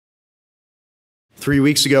3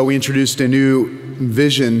 weeks ago, we introduced a new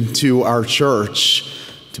vision to our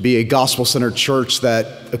church to be a gospel-centered church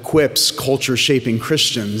that equips culture-shaping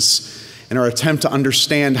Christians in our attempt to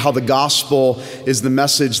understand how the gospel is the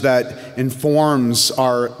message that informs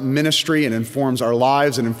our ministry and informs our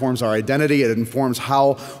lives and informs our identity. It informs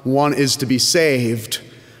how one is to be saved.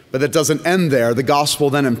 But that doesn't end there. The gospel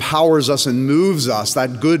then empowers us and moves us.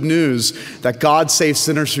 That good news that God saves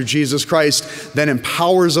sinners through Jesus Christ then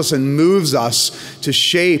empowers us and moves us to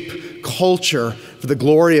shape culture for the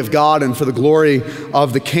glory of God and for the glory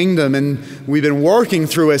of the kingdom. And we've been working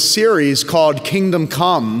through a series called Kingdom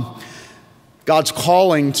Come, God's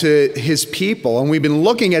calling to his people. And we've been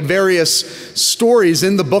looking at various stories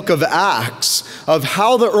in the book of Acts of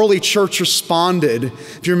how the early church responded.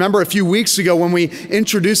 If you remember a few weeks ago when we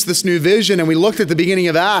introduced this new vision and we looked at the beginning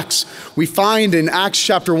of Acts, we find in Acts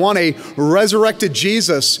chapter 1 a resurrected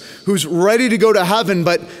Jesus who's ready to go to heaven,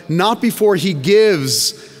 but not before he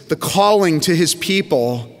gives the calling to his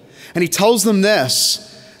people. And he tells them this,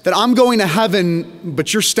 that I'm going to heaven,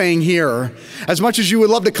 but you're staying here. As much as you would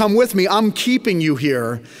love to come with me, I'm keeping you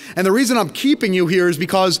here. And the reason I'm keeping you here is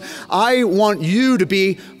because I want you to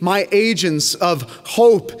be my agents of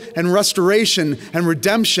hope and restoration and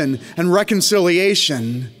redemption and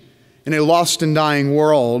reconciliation in a lost and dying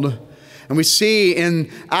world. And we see in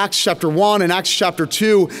Acts chapter 1 and Acts chapter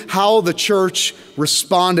 2 how the church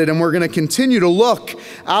responded. And we're going to continue to look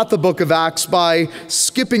at the book of Acts by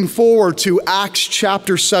skipping forward to Acts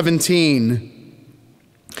chapter 17.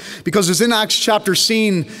 Because it's in Acts chapter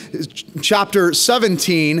 17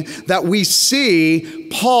 that we see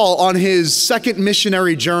Paul on his second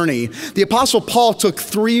missionary journey. The Apostle Paul took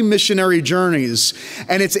 3 missionary journeys,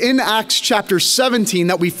 and it's in Acts chapter 17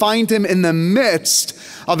 that we find him in the midst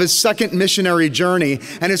of his second missionary journey.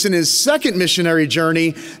 And it's in his second missionary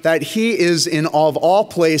journey that he is in, of all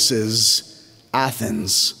places,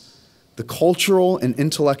 Athens, the cultural and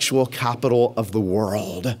intellectual capital of the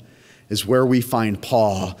world, is where we find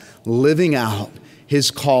Paul living out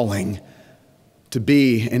his calling to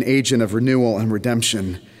be an agent of renewal and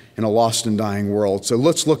redemption in a lost and dying world. So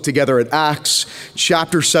let's look together at Acts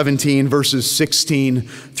chapter 17, verses 16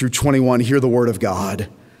 through 21. Hear the word of God.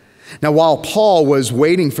 Now, while Paul was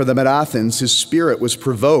waiting for them at Athens, his spirit was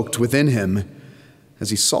provoked within him as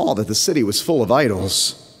he saw that the city was full of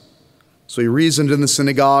idols. So he reasoned in the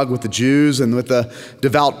synagogue with the Jews and with the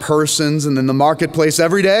devout persons and in the marketplace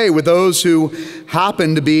every day with those who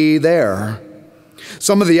happened to be there.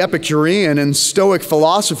 Some of the Epicurean and Stoic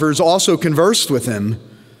philosophers also conversed with him.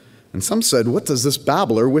 And some said, "What does this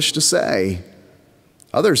babbler wish to say?"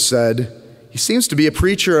 Others said, "He seems to be a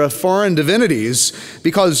preacher of foreign divinities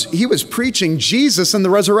because he was preaching Jesus and the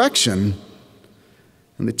resurrection."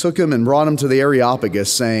 And they took him and brought him to the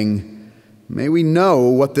Areopagus, saying, "May we know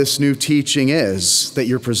what this new teaching is that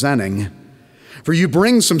you're presenting. For you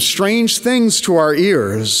bring some strange things to our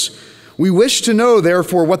ears. We wish to know,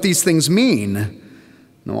 therefore, what these things mean."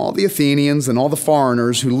 Now all the Athenians and all the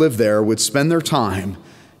foreigners who live there would spend their time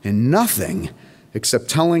in nothing except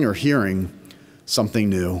telling or hearing something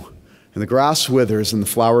new. And the grass withers and the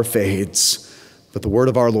flower fades, but the word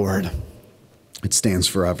of our Lord, it stands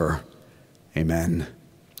forever. Amen.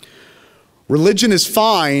 Religion is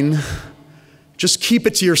fine. Just keep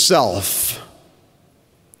it to yourself.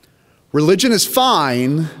 Religion is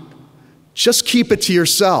fine. Just keep it to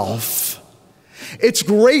yourself. It's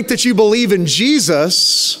great that you believe in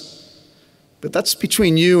Jesus, but that's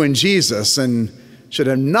between you and Jesus and should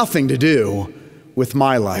have nothing to do with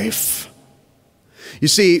my life. You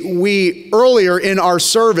see, we earlier in our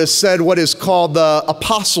service said what is called the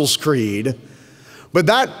Apostles' Creed, but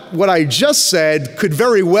that, what I just said, could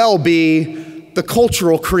very well be the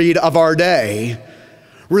cultural creed of our day.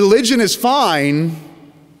 Religion is fine,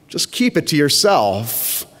 just keep it to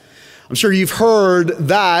yourself. I'm sure you've heard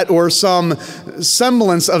that or some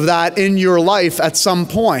semblance of that in your life at some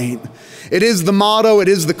point. It is the motto, it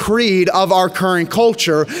is the creed of our current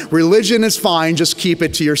culture. Religion is fine, just keep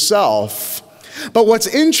it to yourself. But what's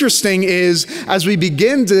interesting is, as we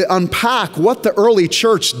begin to unpack what the early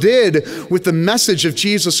church did with the message of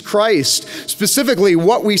Jesus Christ, specifically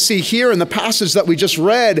what we see here in the passage that we just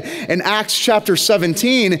read in Acts chapter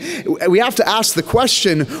 17, we have to ask the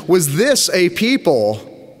question, was this a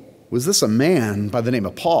man by the name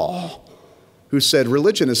of Paul who said,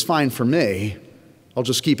 religion is fine for me, I'll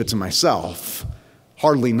just keep it to myself?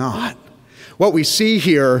 Hardly not. What we see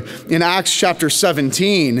here in Acts chapter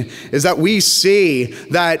 17 is that we see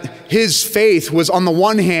that his faith was, on the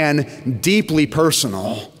one hand, deeply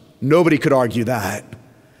personal. Nobody could argue that.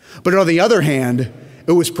 But on the other hand,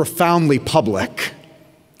 it was profoundly public.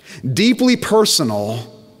 Deeply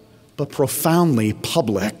personal, but profoundly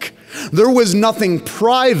public. There was nothing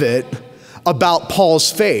private about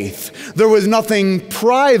Paul's faith. There was nothing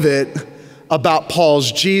private about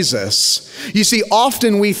Paul's Jesus. You see,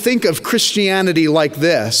 often we think of Christianity like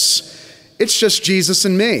this. It's just Jesus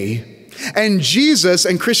and me. And Jesus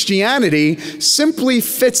and Christianity simply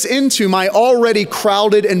fits into my already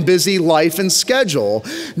crowded and busy life and schedule.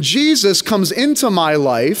 Jesus comes into my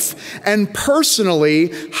life and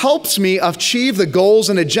personally helps me achieve the goals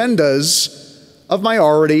and agendas of my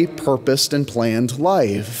already purposed and planned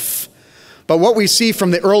life. But what we see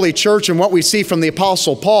from the early church and what we see from the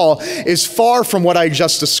Apostle Paul is far from what I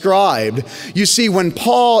just described. You see, when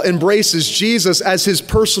Paul embraces Jesus as his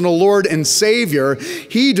personal Lord and Savior,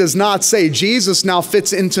 he does not say, Jesus now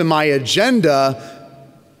fits into my agenda.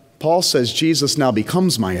 Paul says, Jesus now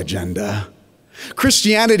becomes my agenda.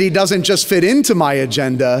 Christianity doesn't just fit into my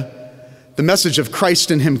agenda. The message of Christ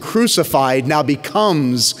and him crucified now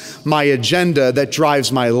becomes my agenda that drives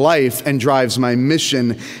my life and drives my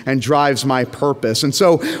mission and drives my purpose. And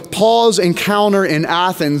so Paul's encounter in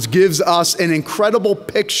Athens gives us an incredible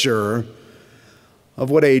picture of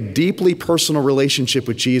what a deeply personal relationship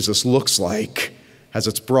with Jesus looks like as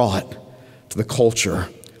it's brought to the culture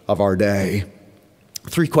of our day.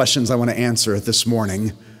 3 questions I want to answer this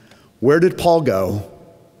morning. Where did Paul go?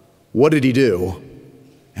 What did he do?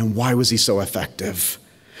 And why was he so effective?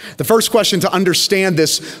 The first question, to understand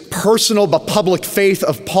this personal but public faith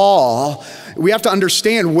of Paul, we have to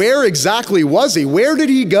understand, where exactly was he? Where did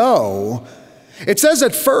he go? It says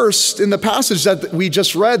at first in the passage that we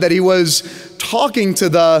just read that he was talking to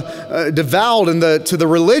the devout and to the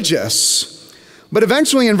religious. But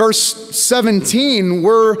eventually in verse 17,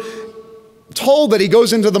 we're told that he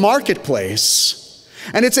goes into the marketplace.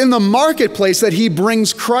 And it's in the marketplace that he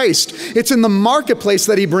brings Christ. It's in the marketplace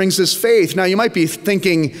that he brings his faith. Now, you might be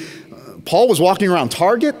thinking, Paul was walking around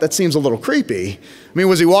Target? That seems a little creepy. I mean,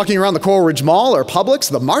 was he walking around the Coral Ridge Mall or Publix,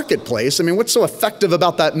 the marketplace? I mean, what's so effective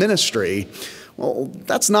about that ministry? Well,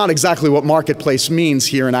 that's not exactly what marketplace means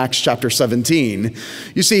here in Acts chapter 17.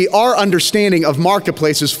 You see, our understanding of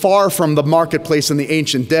marketplace is far from the marketplace in the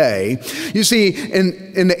ancient day. You see,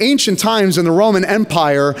 in the ancient times in the Roman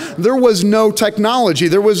Empire, there was no technology,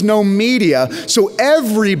 there was no media, so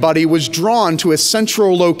everybody was drawn to a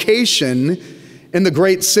central location in the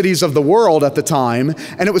great cities of the world at the time,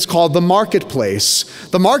 and it was called the marketplace.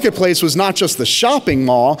 The marketplace was not just the shopping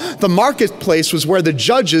mall. The marketplace was where the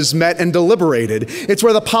judges met and deliberated. It's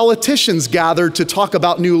where the politicians gathered to talk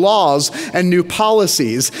about new laws and new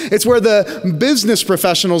policies. It's where the business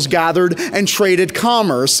professionals gathered and traded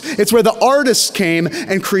commerce. It's where the artists came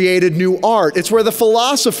and created new art. It's where the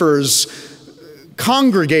philosophers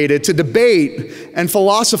congregated to debate and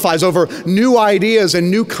philosophize over new ideas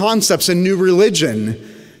and new concepts and new religion.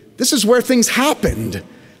 This is where things happened.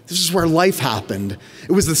 This is where life happened.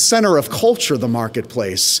 It was the center of culture, the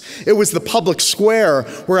marketplace. It was the public square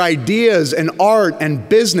where ideas and art and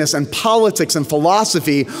business and politics and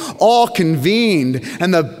philosophy all convened,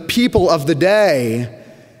 and the people of the day.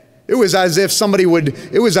 It was as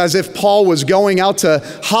if Paul was going out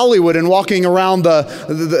to Hollywood and walking around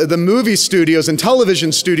the movie studios and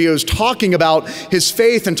television studios talking about his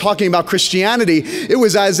faith and talking about Christianity. It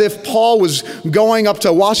was as if Paul was going up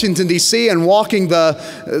to Washington, D.C. and walking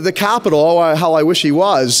the Capitol. Oh, how I wish he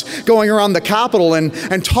was. Going around the Capitol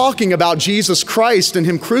and talking about Jesus Christ and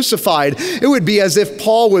him crucified. It would be as if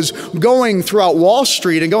Paul was going throughout Wall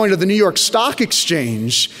Street and going to the New York Stock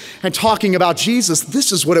Exchange and talking about Jesus.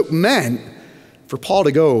 This is what it meant for Paul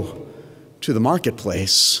to go to the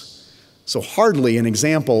marketplace. So hardly an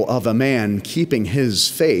example of a man keeping his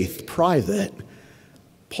faith private.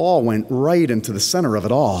 Paul went right into the center of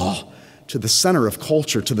it all, to the center of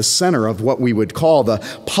culture, to the center of what we would call the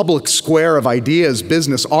public square of ideas,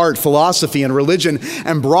 business, art, philosophy, and religion,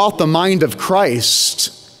 and brought the mind of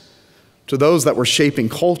Christ to those that were shaping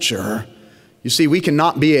culture. You see, we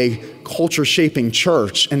cannot be a culture-shaping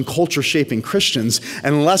church and culture-shaping Christians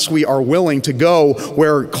unless we are willing to go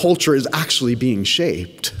where culture is actually being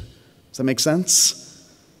shaped. Does that make sense?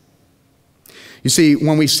 You see,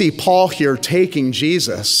 when we see Paul here taking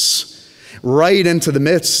Jesus right into the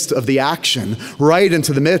midst of the action, right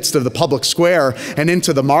into the midst of the public square and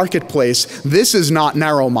into the marketplace, this is not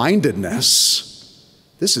narrow-mindedness.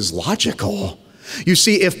 This is logical. You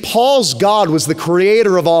see, if Paul's God was the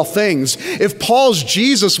creator of all things, if Paul's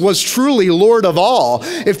Jesus was truly Lord of all,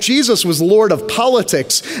 if Jesus was Lord of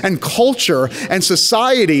politics and culture and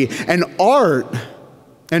society and art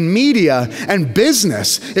and media and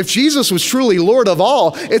business, if Jesus was truly Lord of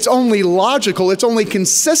all, it's only logical, it's only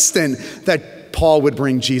consistent that Paul would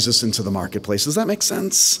bring Jesus into the marketplace. Does that make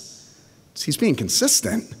sense? He's being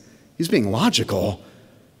consistent. He's being logical.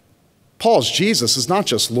 Paul's Jesus is not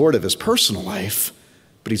just Lord of his personal life,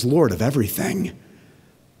 but he's Lord of everything.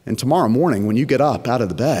 And tomorrow morning, when you get up out of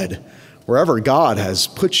the bed, wherever God has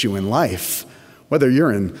put you in life, whether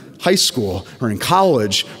you're in high school or in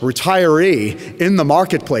college, retiree, in the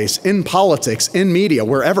marketplace, in politics, in media,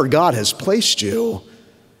 wherever God has placed you,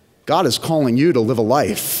 God is calling you to live a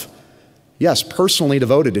life, yes, personally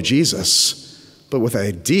devoted to Jesus, but with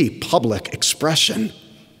a deep public expression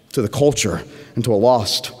to the culture and to a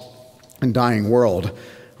lost and dying world.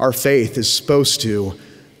 Our faith is supposed to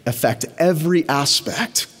affect every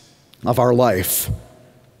aspect of our life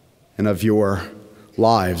and of your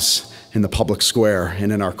lives in the public square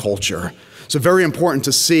and in our culture. So very important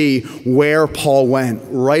to see where Paul went,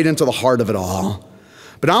 right into the heart of it all.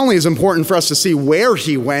 But not only is it important for us to see where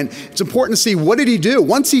he went, it's important to see what did he do?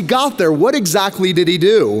 Once he got there, what exactly did he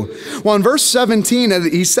do? Well, in verse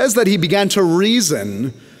 17, he says that he began to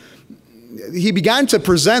reason. He began to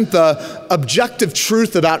present the objective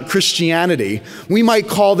truth about Christianity. We might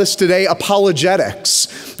call this today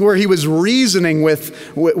apologetics, where he was reasoning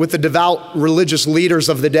with the devout religious leaders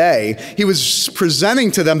of the day. He was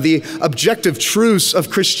presenting to them the objective truths of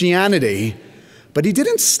Christianity. But he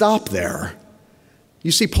didn't stop there.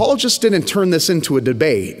 You see, Paul just didn't turn this into a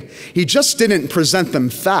debate. He just didn't present them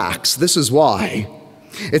facts. This is why.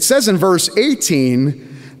 It says in verse 18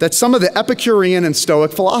 that some of the Epicurean and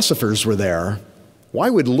Stoic philosophers were there. Why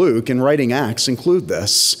would Luke, in writing Acts, include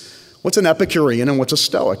this? What's an Epicurean and what's a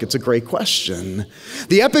Stoic? It's a great question.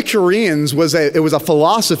 The Epicureans was a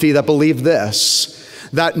philosophy that believed this,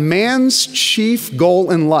 that man's chief goal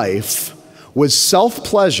in life was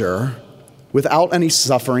self-pleasure without any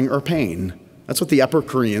suffering or pain. That's what the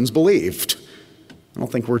Epicureans believed. I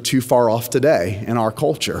don't think we're too far off today in our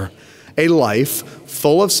culture. A life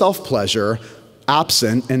full of self-pleasure,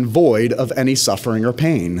 absent and void of any suffering or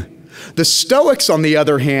pain. The Stoics, on the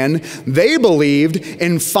other hand, they believed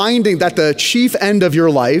in finding that the chief end of your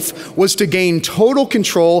life was to gain total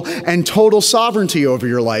control and total sovereignty over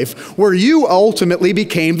your life, where you ultimately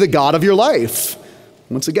became the God of your life.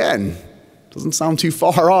 Once again, doesn't sound too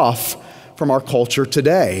far off from our culture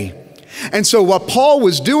today. And so what Paul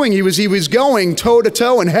was doing, he was going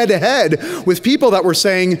toe-to-toe and head-to-head with people that were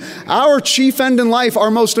saying, our chief end in life,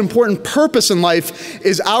 our most important purpose in life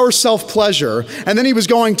is our self-pleasure. And then he was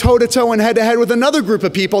going toe-to-toe and head-to-head with another group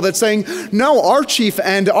of people that's saying, no, our chief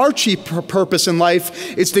end, our chief purpose in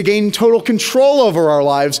life is to gain total control over our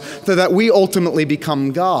lives so that we ultimately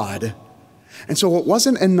become God. And so it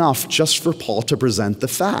wasn't enough just for Paul to present the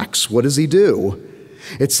facts. What does he do?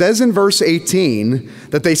 It says in verse 18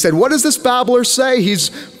 that they said, what does this babbler say? He's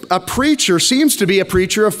a preacher, seems to be a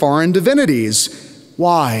preacher of foreign divinities.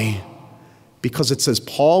 Why? Because it says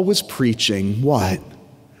Paul was preaching what?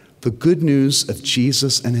 The good news of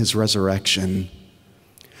Jesus and his resurrection.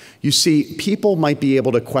 You see, people might be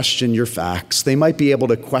able to question your facts. They might be able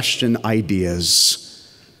to question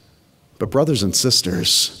ideas. But brothers and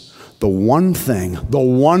sisters, the one thing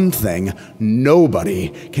nobody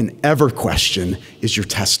can ever question is your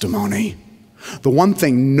testimony. The one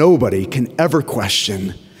thing nobody can ever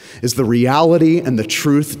question is the reality and the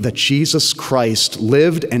truth that Jesus Christ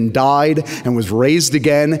lived and died and was raised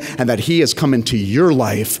again, and that he has come into your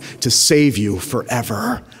life to save you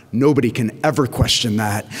forever. Nobody can ever question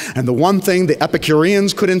that. And the one thing the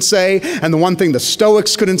Epicureans couldn't say, and the one thing the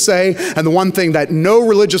Stoics couldn't say, and the one thing that no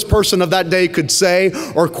religious person of that day could say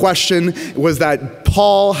or question was that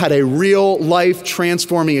Paul had a real life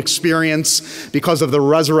transforming experience because of the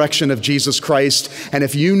resurrection of Jesus Christ. And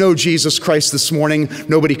if you know Jesus Christ this morning,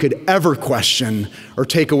 nobody could ever question or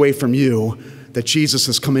take away from you that Jesus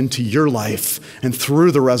has come into your life and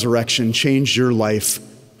through the resurrection changed your life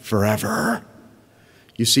forever.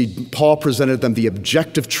 You see, Paul presented them the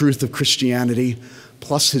objective truth of Christianity,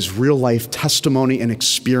 plus his real life testimony and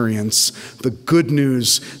experience, the good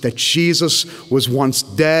news that Jesus was once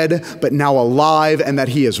dead, but now alive, and that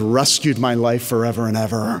he has rescued my life forever and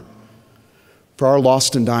ever. For our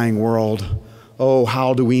lost and dying world, oh,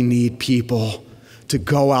 how do we need people to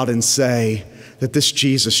go out and say that this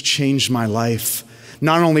Jesus changed my life.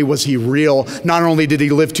 Not only was he real, not only did he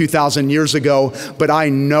live 2,000 years ago, but I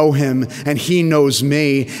know him and he knows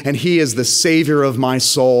me, and he is the Savior of my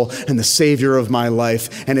soul and the Savior of my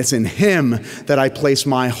life. And it's in him that I place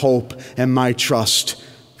my hope and my trust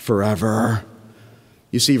forever.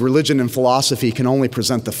 You see, religion and philosophy can only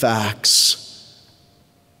present the facts.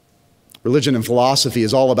 Religion and philosophy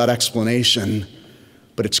is all about explanation,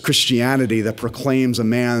 but it's Christianity that proclaims a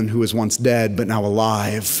man who was once dead but now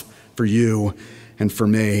alive for you and for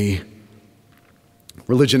me.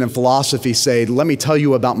 Religion and philosophy say, let me tell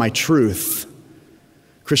you about my truth.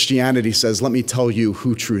 Christianity says, let me tell you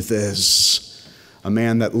who truth is. A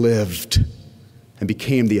man that lived and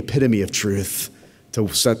became the epitome of truth to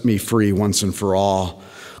set me free once and for all.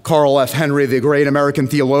 Carl F. Henry, the great American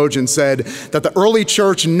theologian, said that the early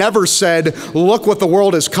church never said, look what the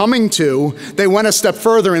world is coming to. They went a step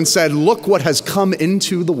further and said, look what has come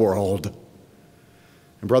into the world.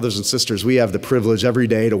 And brothers and sisters, we have the privilege every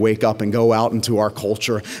day to wake up and go out into our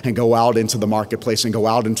culture and go out into the marketplace and go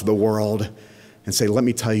out into the world and say, let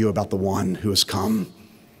me tell you about the one who has come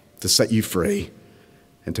to set you free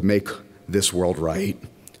and to make this world right.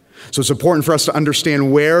 So it's important for us to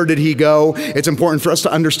understand where did he go. It's important for us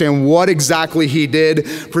to understand what exactly he did,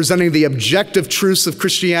 presenting the objective truths of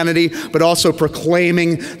Christianity, but also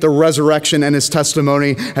proclaiming the resurrection and his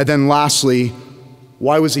testimony. And then lastly,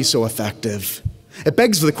 why was he so effective? It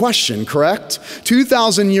begs the question, correct?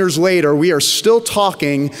 2,000 years later, we are still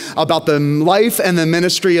talking about the life and the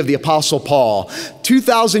ministry of the Apostle Paul.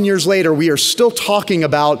 2,000 years later, we are still talking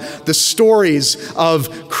about the stories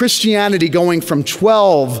of Christianity going from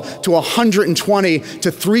 12 to 120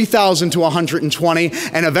 to 3,000 to 120,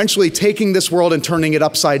 and eventually taking this world and turning it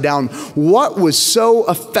upside down. What was so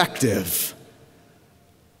effective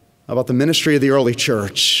about the ministry of the early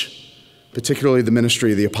church, particularly the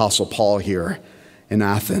ministry of the Apostle Paul here in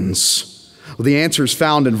Athens? Well, the answer is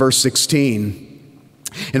found in verse 16.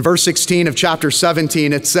 In verse 16 of chapter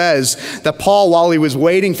 17, it says that Paul, while he was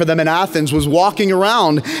waiting for them in Athens, was walking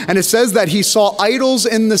around, and it says that he saw idols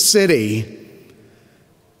in the city.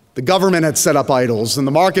 The government had set up idols, and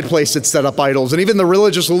the marketplace had set up idols, and even the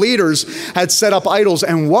religious leaders had set up idols.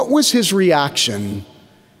 And what was his reaction?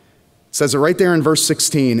 It says it right there in verse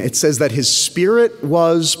 16. It says that his spirit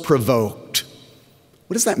was provoked.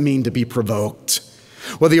 What does that mean, to be provoked?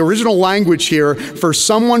 Well, the original language here, for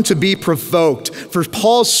someone to be provoked, for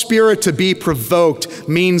Paul's spirit to be provoked,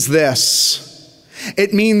 means this.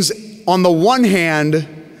 It means, on the one hand,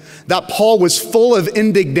 that Paul was full of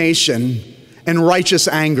indignation and righteous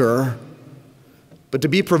anger, but to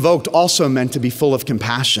be provoked also meant to be full of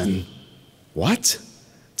compassion. What?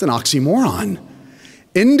 It's an oxymoron.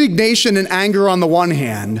 Indignation and anger on the one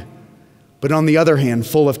hand, but on the other hand,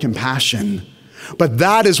 full of compassion. But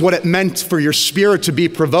that is what it meant for your spirit to be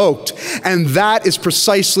provoked. And that is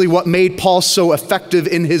precisely what made Paul so effective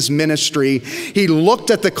in his ministry. He looked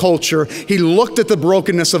at the culture, he looked at the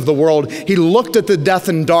brokenness of the world, he looked at the death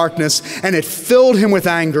and darkness, and it filled him with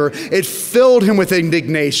anger, it filled him with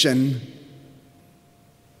indignation.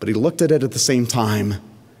 But he looked at it at the same time,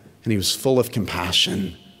 and he was full of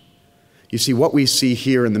compassion. You see, what we see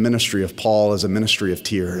here in the ministry of Paul is a ministry of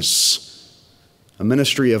tears. A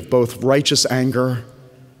ministry of both righteous anger,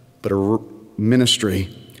 but a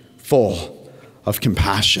ministry full of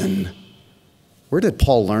compassion. Where did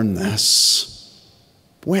Paul learn this?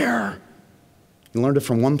 Where? He learned it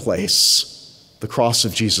from one place, the cross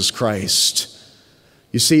of Jesus Christ.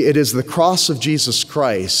 You see, it is the cross of Jesus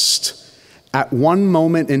Christ at one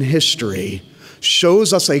moment in history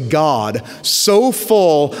shows us a God so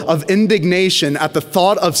full of indignation at the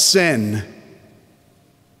thought of sin.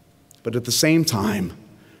 But at the same time,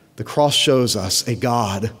 the cross shows us a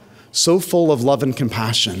God so full of love and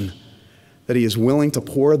compassion that he is willing to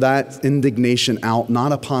pour that indignation out,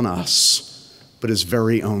 not upon us, but his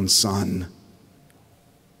very own Son.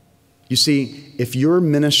 You see, if your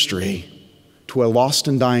ministry to a lost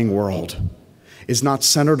and dying world is not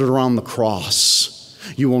centered around the cross,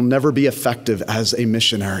 you will never be effective as a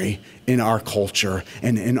missionary in our culture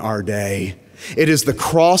and in our day. It is the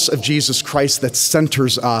cross of Jesus Christ that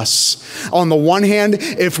centers us. On the one hand,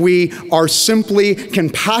 if we are simply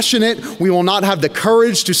compassionate, we will not have the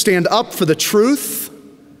courage to stand up for the truth.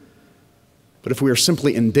 But if we are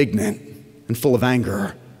simply indignant and full of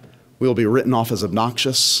anger, we will be written off as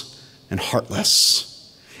obnoxious and heartless.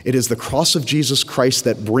 It is the cross of Jesus Christ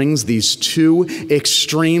that brings these two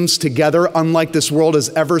extremes together, unlike this world has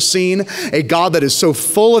ever seen. A God that is so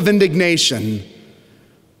full of indignation,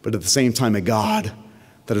 but at the same time, a God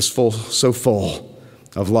that is so full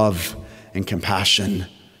of love and compassion.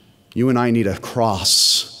 You and I need a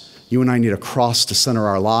cross. You and I need a cross to center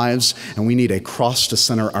our lives, and we need a cross to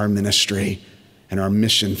center our ministry and our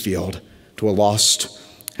mission field to a lost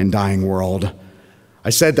and dying world. I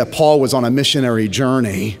said that Paul was on a missionary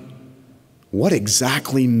journey. What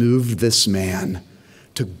exactly moved this man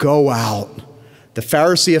to go out, the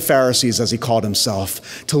Pharisee of Pharisees, as he called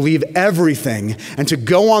himself, to leave everything and to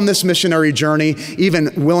go on this missionary journey,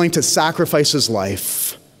 even willing to sacrifice his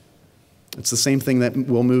life? It's the same thing that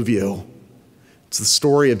will move you. It's the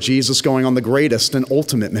story of Jesus going on the greatest and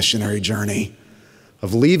ultimate missionary journey,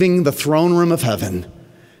 of leaving the throne room of heaven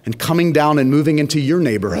and coming down and moving into your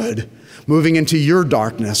neighborhood, moving into your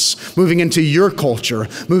darkness, moving into your culture,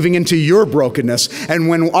 moving into your brokenness. And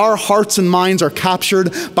when our hearts and minds are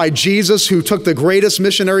captured by Jesus, who took the greatest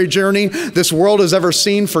missionary journey this world has ever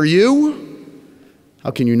seen for you,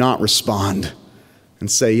 how can you not respond and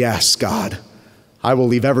say, yes, God, I will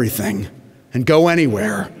leave everything and go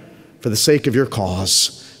anywhere for the sake of your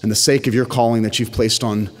cause and the sake of your calling that you've placed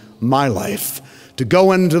on my life, to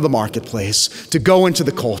go into the marketplace, to go into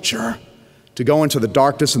the culture, to go into the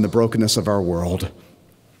darkness and the brokenness of our world.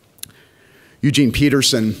 Eugene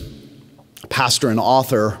Peterson, pastor and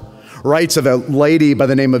author, writes of a lady by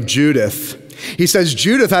the name of Judith. He says,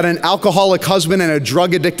 Judith had an alcoholic husband and a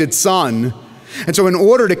drug-addicted son. And so in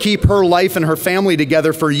order to keep her life and her family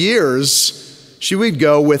together for years, she would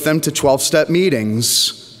go with them to 12-step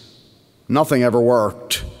meetings. Nothing ever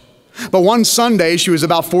worked. But one Sunday, she was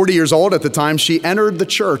about 40 years old at the time, she entered the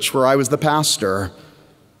church where I was the pastor.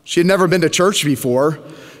 She had never been to church before.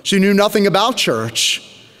 She knew nothing about church.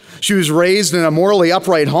 She was raised in a morally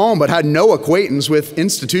upright home, but had no acquaintance with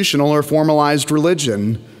institutional or formalized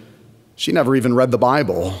religion. She never even read the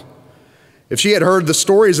Bible. If she had heard the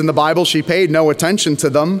stories in the Bible, she paid no attention to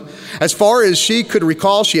them. As far as she could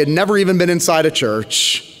recall, she had never even been inside a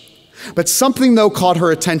church. But something, though, caught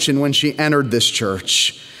her attention when she entered this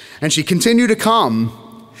church, and she continued to come.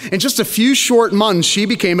 In just a few short months, she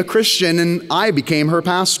became a Christian, and I became her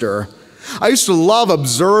pastor. I used to love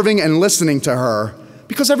observing and listening to her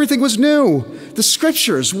because everything was new. The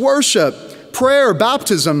scriptures, worship, prayer,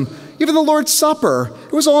 baptism, even the Lord's Supper.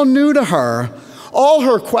 It was all new to her. All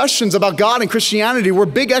her questions about God and Christianity were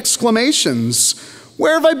big exclamations.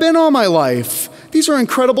 Where have I been all my life? These are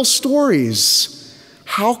incredible stories.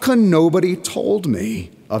 How come nobody told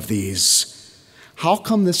me of these? How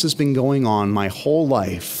come this has been going on my whole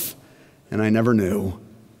life and I never knew?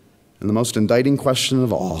 And the most indicting question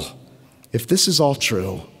of all, if this is all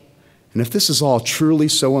true, and if this is all truly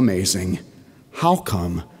so amazing, how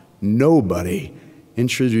come nobody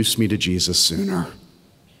introduced me to Jesus sooner?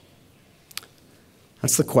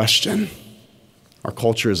 That's the question our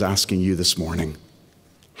culture is asking you this morning.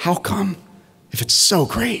 How come, if it's so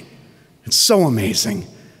great, it's so amazing,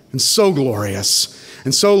 and so glorious,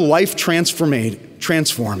 and so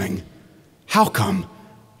life-transforming, how come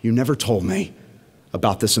you never told me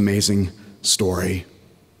about this amazing story?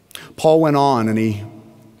 Paul went on, and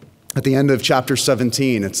at the end of chapter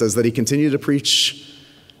 17, it says that he continued to preach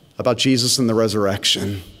about Jesus and the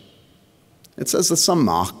resurrection. It says that some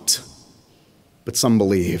mocked, but some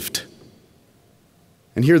believed.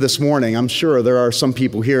 And here this morning, I'm sure there are some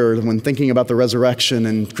people here, when thinking about the resurrection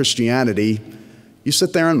and Christianity, you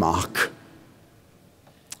sit there and mock.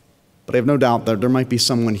 But I have no doubt that there might be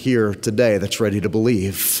someone here today that's ready to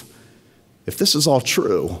believe. If this is all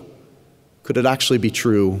true, could it actually be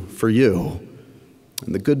true for you?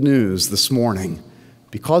 And the good news this morning,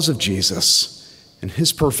 because of Jesus and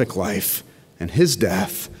his perfect life and his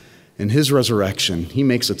death and his resurrection, he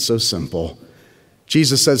makes it so simple.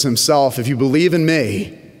 Jesus says himself, if you believe in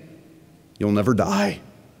me, you'll never die,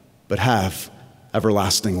 but have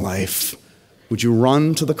everlasting life. Would you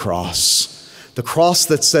run to the cross? The cross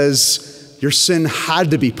that says your sin had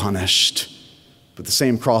to be punished, but the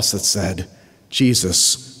same cross that said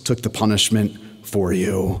Jesus took the punishment for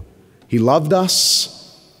you. He loved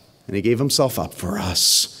us, and he gave himself up for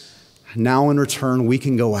us. Now in return, we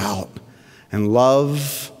can go out and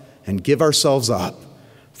love and give ourselves up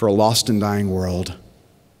for a lost and dying world.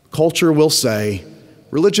 Culture will say,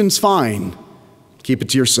 religion's fine, keep it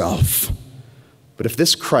to yourself. But if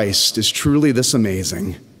this Christ is truly this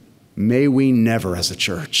amazing, may we never as a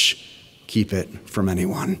church keep it from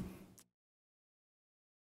anyone.